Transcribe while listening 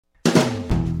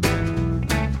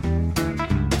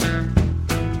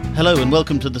Hello and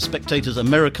welcome to The Spectator's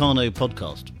Americano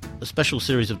podcast, a special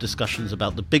series of discussions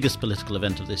about the biggest political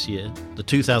event of this year, the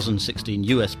 2016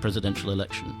 US presidential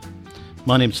election.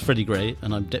 My name's Freddie Gray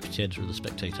and I'm Deputy Editor of The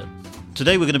Spectator.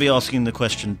 Today we're going to be asking the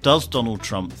question, does Donald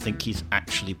Trump think he's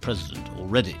actually president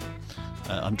already?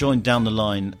 I'm joined down the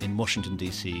line in Washington,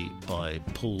 D.C. by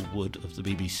Paul Wood of the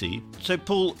BBC. So,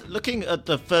 Paul, looking at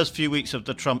the first few weeks of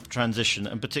the Trump transition,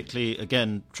 and particularly,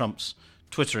 again, Trump's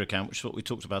Twitter account, which is what we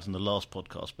talked about in the last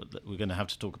podcast, but we're going to have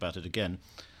to talk about it again,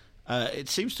 it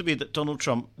seems to be that Donald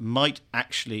Trump might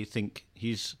actually think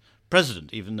he's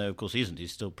president, even though, of course, he isn't.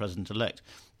 He's still president-elect.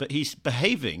 But he's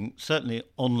behaving, certainly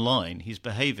online, he's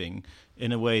behaving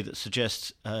in a way that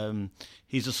suggests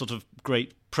he's a sort of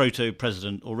great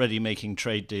proto-president, already making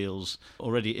trade deals,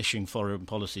 already issuing foreign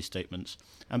policy statements,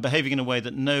 and behaving in a way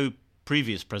that no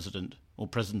previous president or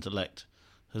president-elect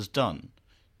has done.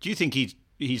 Do you think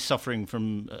he's suffering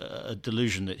from a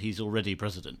delusion that he's already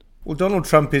president? Well, Donald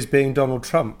Trump is being Donald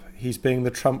Trump. He's being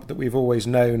the Trump that we've always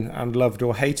known and loved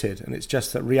or hated. And it's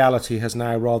just that reality has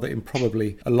now rather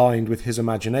improbably aligned with his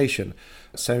imagination.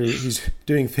 So he's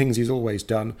doing things he's always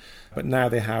done, but now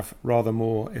they have rather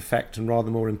more effect and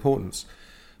rather more importance.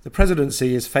 The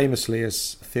presidency is famously,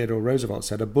 as Theodore Roosevelt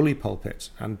said, a bully pulpit,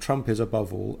 and Trump is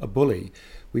above all a bully.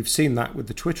 We've seen that with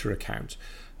the Twitter account.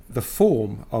 The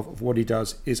form of what he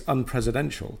does is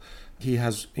unpresidential. He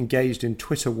has engaged in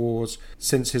Twitter wars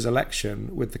since his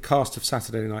election with the cast of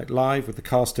Saturday Night Live, with the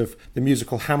cast of the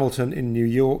musical Hamilton in New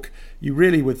York. You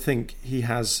really would think he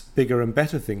has bigger and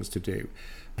better things to do.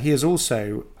 He has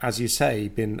also, as you say,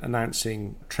 been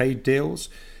announcing trade deals.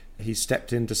 He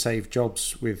stepped in to save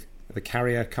jobs with the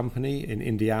Carrier company in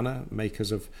Indiana,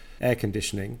 makers of air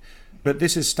conditioning. But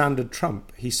this is standard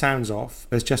Trump. He sounds off.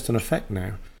 There's just an effect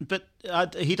now. But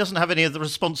he doesn't have any of the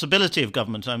responsibility of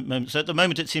government. So at the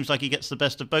moment, it seems like he gets the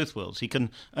best of both worlds. He can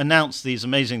announce these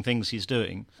amazing things he's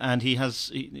doing, and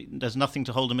there's nothing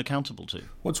to hold him accountable to.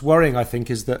 What's worrying, I think,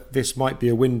 is that this might be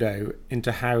a window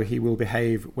into how he will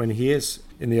behave when he is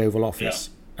in the Oval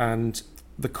Office. Yeah. And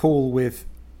the call with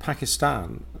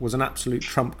Pakistan was an absolute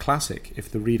Trump classic,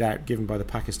 if the readout given by the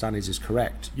Pakistanis is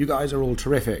correct. You guys are all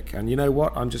terrific, and you know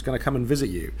what? I'm just going to come and visit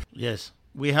you. Yes.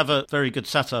 We have a very good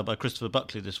satire by Christopher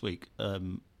Buckley this week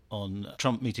on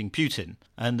Trump meeting Putin.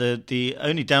 And the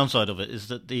only downside of it is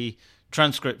that the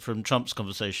transcript from Trump's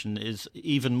conversation is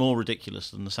even more ridiculous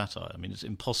than the satire. I mean, it's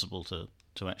impossible to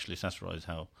actually satirise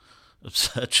how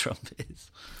absurd Trump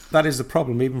is. That is the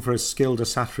problem, even for as skilled a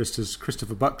satirist as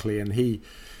Christopher Buckley. And he,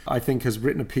 I think, has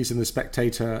written a piece in The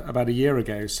Spectator about a year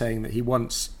ago saying that he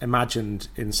once imagined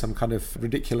in some kind of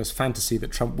ridiculous fantasy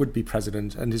that Trump would be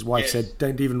president, and his wife said,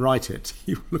 "Don't even write it.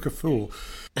 You look a fool."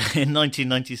 In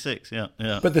 1996, yeah.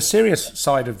 But the serious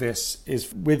side of this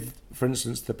is with, for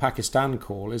instance, the Pakistan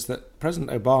call, is that President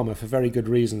Obama, for very good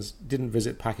reasons, didn't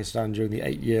visit Pakistan during the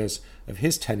 8 years of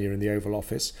his tenure in the Oval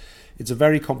Office. It's a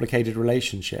very complicated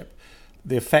relationship.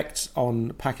 The effects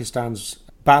on Pakistan's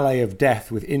ballet of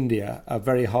death with India are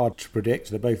very hard to predict.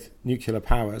 They're both nuclear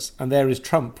powers. And there is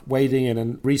Trump wading in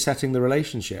and resetting the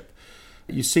relationship.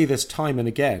 You see this time and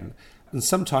again. And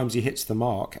sometimes he hits the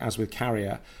mark, as with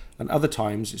Carrier, and other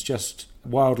times it's just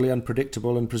wildly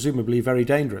unpredictable and presumably very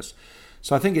dangerous.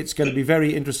 So I think it's going to be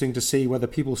very interesting to see whether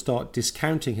people start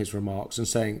discounting his remarks and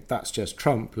saying, that's just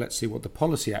Trump, let's see what the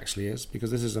policy actually is,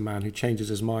 because this is a man who changes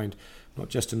his mind not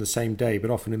just in the same day, but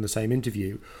often in the same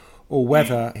interview, or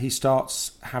whether he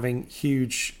starts having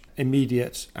huge,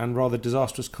 immediate and rather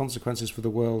disastrous consequences for the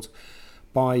world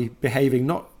by behaving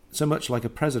not so much like a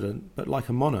president, but like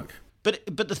a monarch. But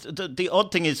the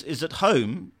odd thing is at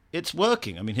home, it's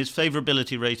working. I mean, his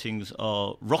favourability ratings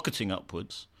are rocketing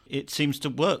upwards. It seems to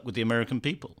work with the American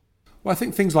people. Well, I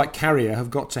think things like Carrier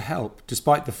have got to help,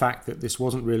 despite the fact that this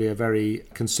wasn't really a very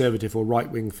conservative or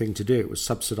right-wing thing to do. It was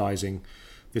subsidising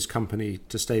this company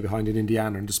to stay behind in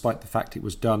Indiana, and despite the fact it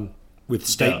was done with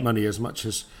state money as much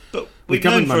as but we've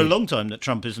known for a long time that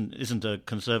Trump isn't a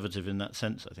conservative in that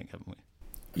sense, I think, haven't we?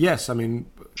 Yes, I mean,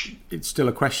 it's still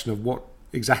a question of what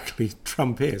exactly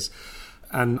Trump is.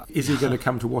 And is he going to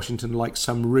come to Washington like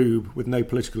some rube with no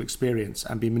political experience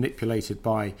and be manipulated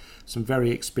by some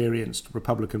very experienced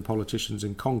Republican politicians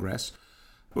in Congress?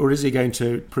 Or is he going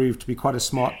to prove to be quite a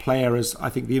smart player, as I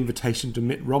think the invitation to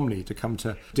Mitt Romney to come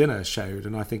to dinner showed,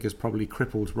 and I think has probably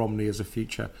crippled Romney as a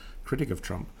future critic of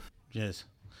Trump? Yes.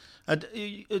 And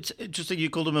it's interesting you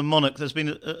called him a monarch. There's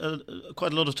been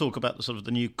quite a lot of talk about the sort of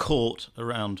the new court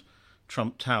around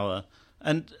Trump Tower.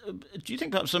 And do you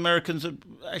think perhaps Americans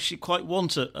actually quite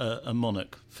want a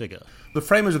monarch figure? The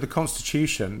framers of the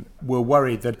Constitution were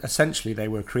worried that essentially they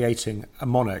were creating a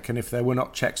monarch, and if there were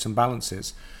not checks and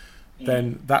balances,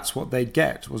 then that's what they'd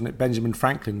get, wasn't it? Benjamin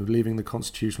Franklin, leaving the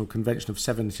Constitutional Convention of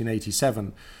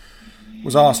 1787,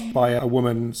 was asked by a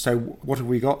woman, "So what have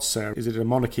we got, sir? Is it a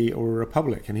monarchy or a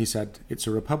republic?" And he said, "It's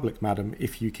a republic, madam,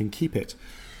 if you can keep it."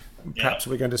 Perhaps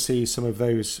we're going to see some of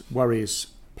those worries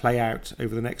play out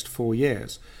over the next 4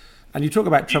 years. And you talk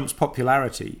about Trump's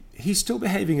popularity. He's still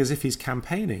behaving as if he's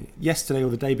campaigning. Yesterday or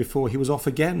the day before, he was off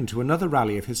again to another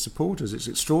rally of his supporters. It's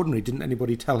extraordinary. Didn't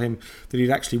anybody tell him that he'd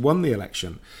actually won the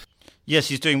election? Yes,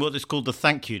 he's doing what is called the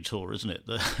thank you tour, isn't it?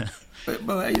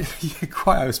 Well,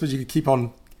 quite. I suppose you could keep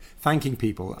on thanking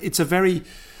people. It's a very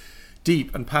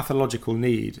deep and pathological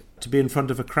need to be in front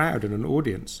of a crowd and an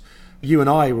audience. You and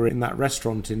I were in that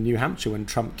restaurant in New Hampshire when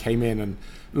Trump came in, and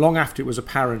long after it was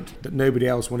apparent that nobody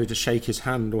else wanted to shake his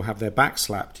hand or have their back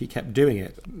slapped, he kept doing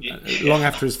it. Long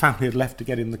after his family had left to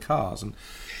get in the cars. And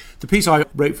the piece I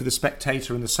wrote for The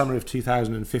Spectator in the summer of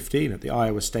 2015 at the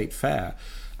Iowa State Fair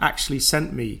actually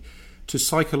sent me to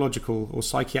psychological or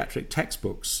psychiatric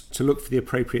textbooks to look for the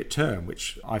appropriate term,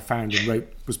 which I found and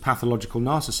wrote was pathological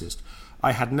narcissist.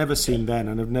 I had never seen then,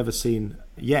 and have never seen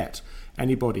yet,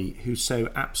 anybody who so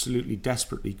absolutely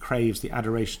desperately craves the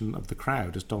adoration of the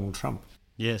crowd as Donald Trump.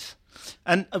 Yes.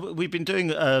 And we've been doing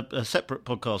a separate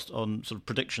podcast on sort of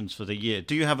predictions for the year.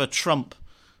 Do you have a Trump...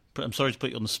 I'm sorry to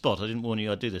put you on the spot. I didn't warn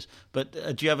you I'd do this.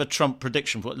 But do you have a Trump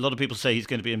prediction? A lot of people say he's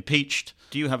going to be impeached.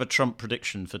 Do you have a Trump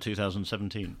prediction for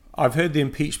 2017? I've heard the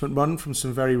impeachment run from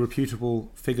some very reputable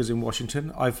figures in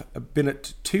Washington. I've been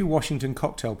at 2 Washington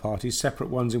cocktail parties, separate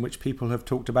ones in which people have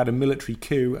talked about a military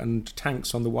coup and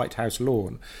tanks on the White House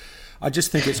lawn. I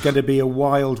just think it's going to be a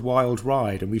wild, wild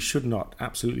ride, and we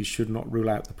absolutely should not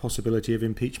rule out the possibility of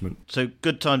impeachment. So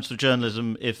good times for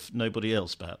journalism, if nobody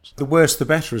else, perhaps. The worse the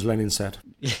better, as Lenin said.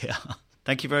 Yeah.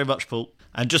 Thank you very much, Paul.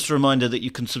 And just a reminder that you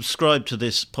can subscribe to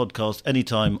this podcast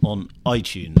anytime on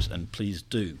iTunes, and please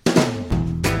do.